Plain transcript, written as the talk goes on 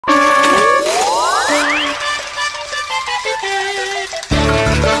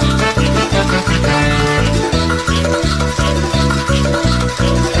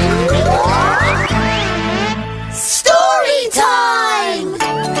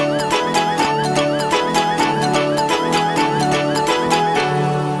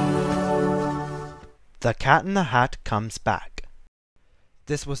The Cat in the Hat comes back.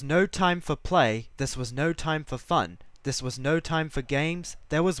 This was no time for play, this was no time for fun, this was no time for games,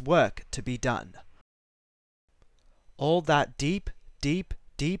 there was work to be done. All that deep, deep,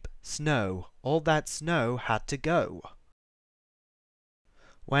 deep snow, all that snow had to go.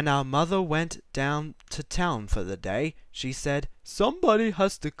 When our mother went down to town for the day, she said, "Somebody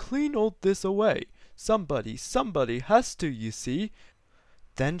has to clean all this away. Somebody has to, you see."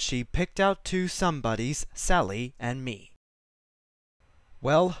 Then she picked out two somebodies, Sally and me.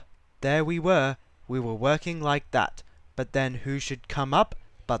 Well, there we were working like that, but then who should come up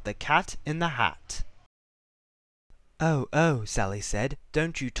but the Cat in the Hat. Oh, Sally said,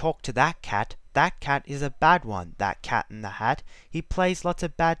 "don't you talk to that cat. That cat is a bad one, that Cat in the Hat. He plays lots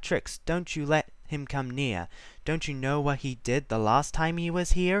of bad tricks. Don't you let him come near. Don't you know what he did the last time he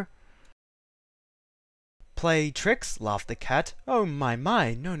was here?" "Play tricks?" laughed the cat. "Oh my,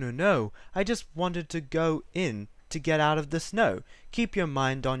 no. I just wanted to go in to get out of the snow. Keep your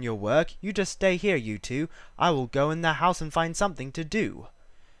mind on your work. You just stay here, you two. I will go in the house and find something to do."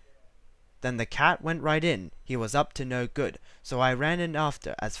 Then the cat went right in. He was up to no good, so I ran in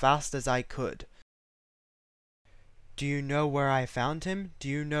after as fast as I could. Do you know where I found him? Do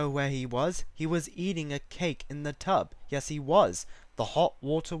you know where he was? He was eating a cake in the tub. Yes, he was. The hot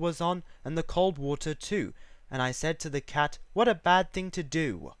water was on, and the cold water too. And I said to the cat, "What a bad thing to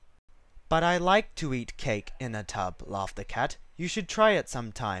do." "But I like to eat cake in a tub," laughed the cat. "You should try it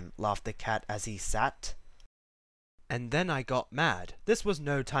sometime," laughed the cat as he sat. And then I got mad. This was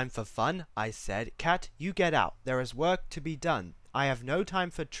no time for fun. I said, "Cat, you get out. There is work to be done. I have no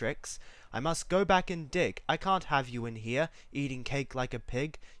time for tricks. I must go back and dig. I can't have you in here, eating cake like a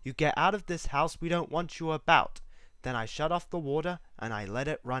pig. You get out of this house. We don't want you about." Then I shut off the water, and I let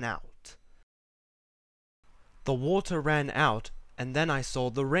it run out. The water ran out, and then I saw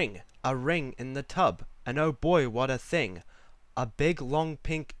the ring. A ring in the tub. And oh boy, what a thing! A big, long,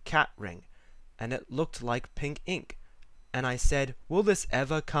 pink cat ring. And it looked like pink ink. And I said, "Will this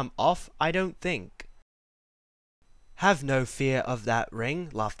ever come off? I don't think." "Have no fear of that ring,"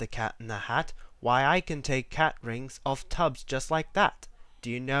 laughed the Cat in the Hat. "Why, I can take cat rings off tubs just like that. Do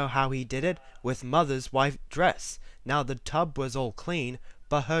you know how he did it? With Mother's white dress. Now the tub was all clean,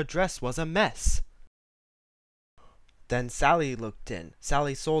 but her dress was a mess." Then Sally looked in.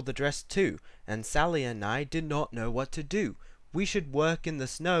 Sally saw the dress too, and Sally and I did not know what to do. We should work in the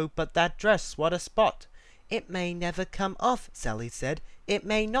snow, but that dress, what a spot! "It may never come off," Sally said. "It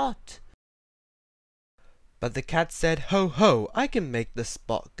may not." But the cat said, "Ho, I can make the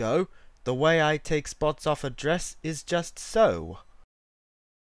spot go. The way I take spots off a dress is just so."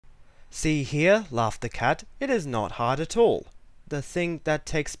 "See here," laughed the cat, "it is not hard at all. The thing that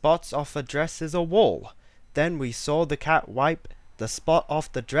takes spots off a dress is a wall." Then we saw the cat wipe the spot off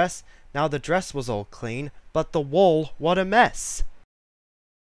the dress. Now the dress was all clean, but the wall, what a mess!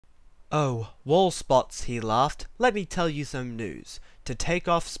 "Oh, wall spots," he laughed. "Let me tell you some news. To take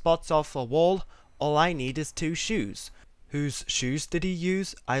off spots off a wall, all I need is two shoes." Whose shoes did he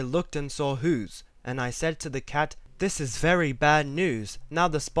use? I looked and saw whose, and I said to the cat, "This is very bad news. Now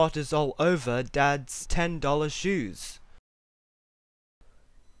the spot is all over Dad's $10 shoes."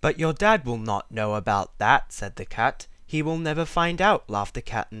 "But your dad will not know about that," said the cat. "He will never find out," laughed the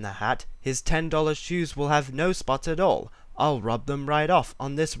Cat in the Hat. "His $10 shoes will have no spots at all. I'll rub them right off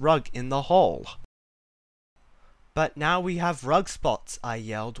on this rug in the hall." "But now we have rug spots," I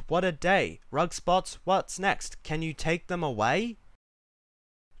yelled. "What a day! Rug spots, what's next? Can you take them away?"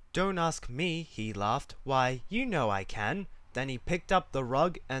 "Don't ask me," he laughed. "Why, you know I can." Then he picked up the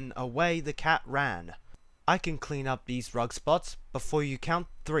rug and away the cat ran. "I can clean up these rug spots before you count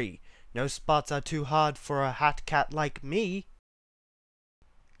 3. No spots are too hard for a hat cat like me."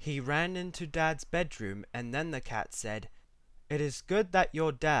 He ran into Dad's bedroom, and then the cat said, "It is good that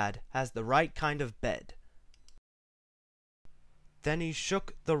your dad has the right kind of bed." Then he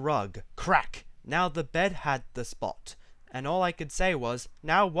shook the rug. Crack! Now the bed had the spot, and all I could say was,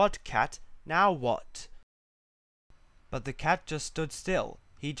 "Now what, cat? Now what?" But the cat just stood still.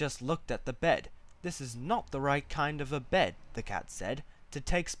 He just looked at the bed. "This is not the right kind of a bed," the cat said. "To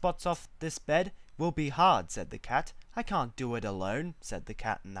take spots off this bed will be hard," said the cat. "I can't do it alone," said the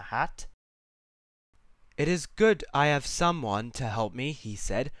Cat in the Hat. "It is good I have someone to help me," he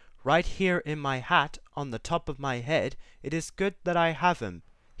said. "Right here in my hat, on the top of my head. It is good that I have him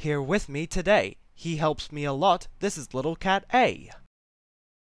here with me today. He helps me a lot. This is Little Cat A."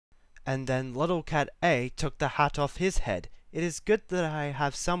 And then Little Cat A took the hat off his head. "It is good that I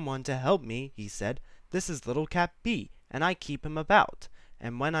have someone to help me," he said. "This is Little Cat B, and I keep him about.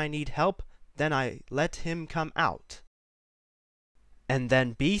 And when I need help, then I let him come out." And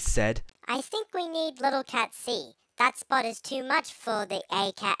then B said, I think we need little cat C. That spot is too much for the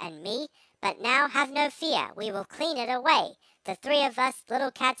A cat and me, but now have no fear, we will clean it away. The three of us,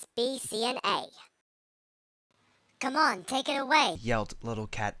 little cats B, C, and A. Come on, take it away, yelled little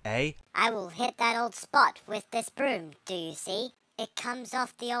cat A. I will hit that old spot with this broom, do you see? It comes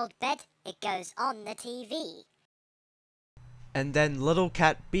off the old bed, it goes on the TV. And then little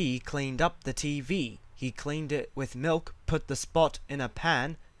cat B cleaned up the TV. He cleaned it with milk, put the spot in a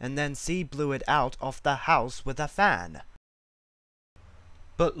pan, and then C blew it out of the house with a fan.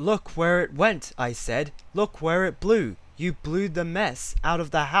 But look where it went, I said. Look where it blew. You blew the mess out of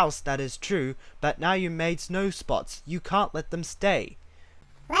the house, that is true, but now you made snow spots. You can't let them stay.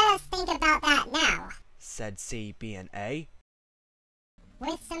 Let us think about that now, said C, B, and A.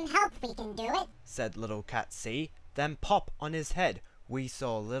 With some help we can do it, said little cat C. Then pop on his head. We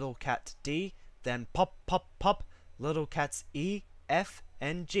saw little cat D. Then pop, pop, pop, little cats E, F,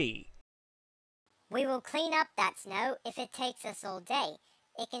 and G. We will clean up that snow if it takes us all day.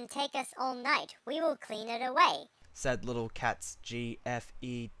 It can take us all night. We will clean it away, said little cats G, F,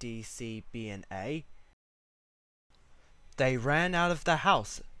 E, D, C, B, and A. They ran out of the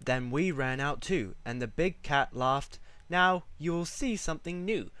house. Then we ran out too, and the big cat laughed. Now you will see something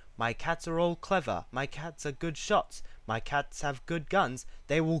new. My cats are all clever. My cats are good shots. My cats have good guns.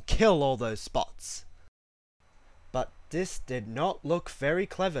 They will kill all those spots. But this did not look very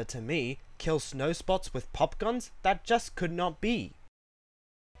clever to me. Kill snow spots with pop guns? That just could not be.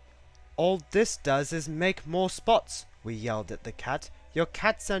 All this does is make more spots, we yelled at the cat. Your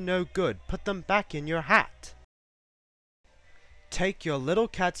cats are no good. Put them back in your hat. Take your little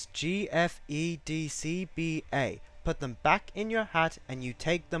cats G, F, E, D, C, B, A. Put them back in your hat and you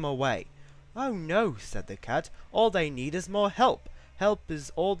take them away. Oh no, said the cat. All they need is more help. Help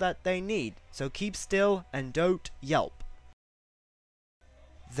is all that they need, so keep still and don't yelp.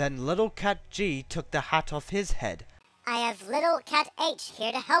 Then little cat G took the hat off his head. I have little cat H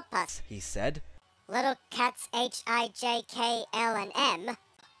here to help us, he said. Little cats H, I, J, K, L, and M.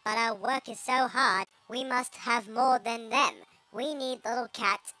 But our work is so hard, we must have more than them. We need little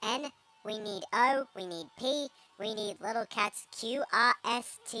cats N, we need O, we need P, we need little cats Q, R,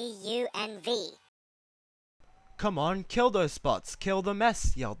 S, T, U, and V. Come on, kill those spots, kill the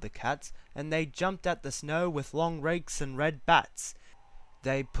mess, yelled the cats, and they jumped at the snow with long rakes and red bats.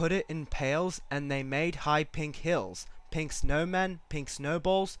 They put it in pails, and they made high pink hills, pink snowmen, pink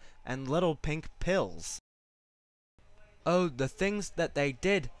snowballs, and little pink pills. Oh, the things that they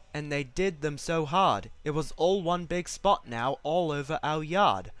did, and they did them so hard. It was all one big spot now, all over our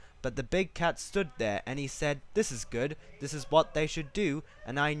yard. But the big cat stood there, and he said, this is good, this is what they should do,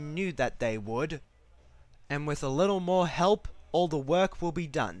 and I knew that they would. And with a little more help, all the work will be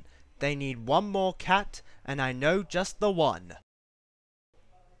done. They need one more cat, and I know just the one.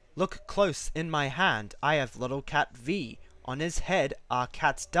 Look close in my hand, I have little cat V. On his head are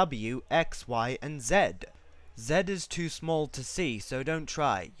cats W, X, Y, and Z. Z is too small to see, so don't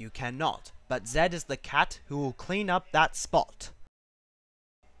try, you cannot. But Z is the cat who will clean up that spot.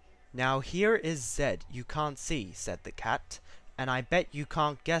 Now here is Z you can't see, said the cat, and I bet you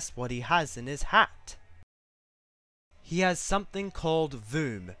can't guess what he has in his hat. He has something called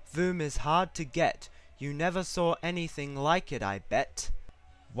Voom. Voom is hard to get. You never saw anything like it, I bet.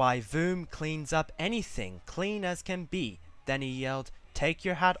 Why, Voom cleans up anything, clean as can be. Then he yelled, take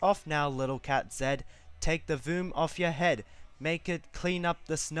your hat off now, little cat Z. Take the Voom off your head. Make it clean up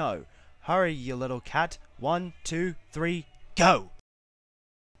the snow. Hurry, you little cat. 1, 2, 3, go!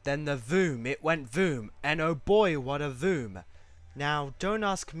 Then the Voom, it went Voom, and oh boy, what a Voom! Now, don't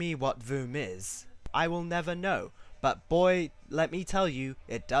ask me what Voom is. I will never know. But boy, let me tell you,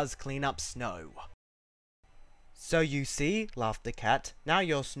 it does clean up snow. So you see, laughed the cat, now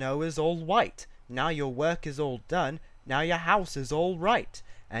your snow is all white. Now your work is all done. Now your house is all right.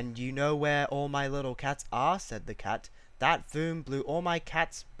 And you know where all my little cats are, said the cat. That Voom blew all my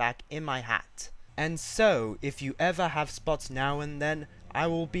cats back in my hat. And so, if you ever have spots now and then, I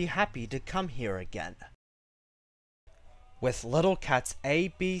will be happy to come here again. With little cats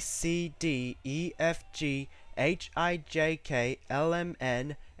A, B, C, D, E, F, G, H, I, J, K, L, M,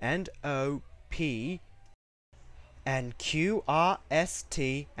 N, and O, P, and Q, R, S,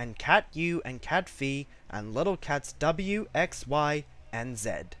 T, and cat U, and cat V, and little cats W, X, Y, and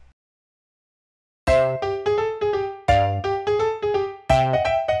Z.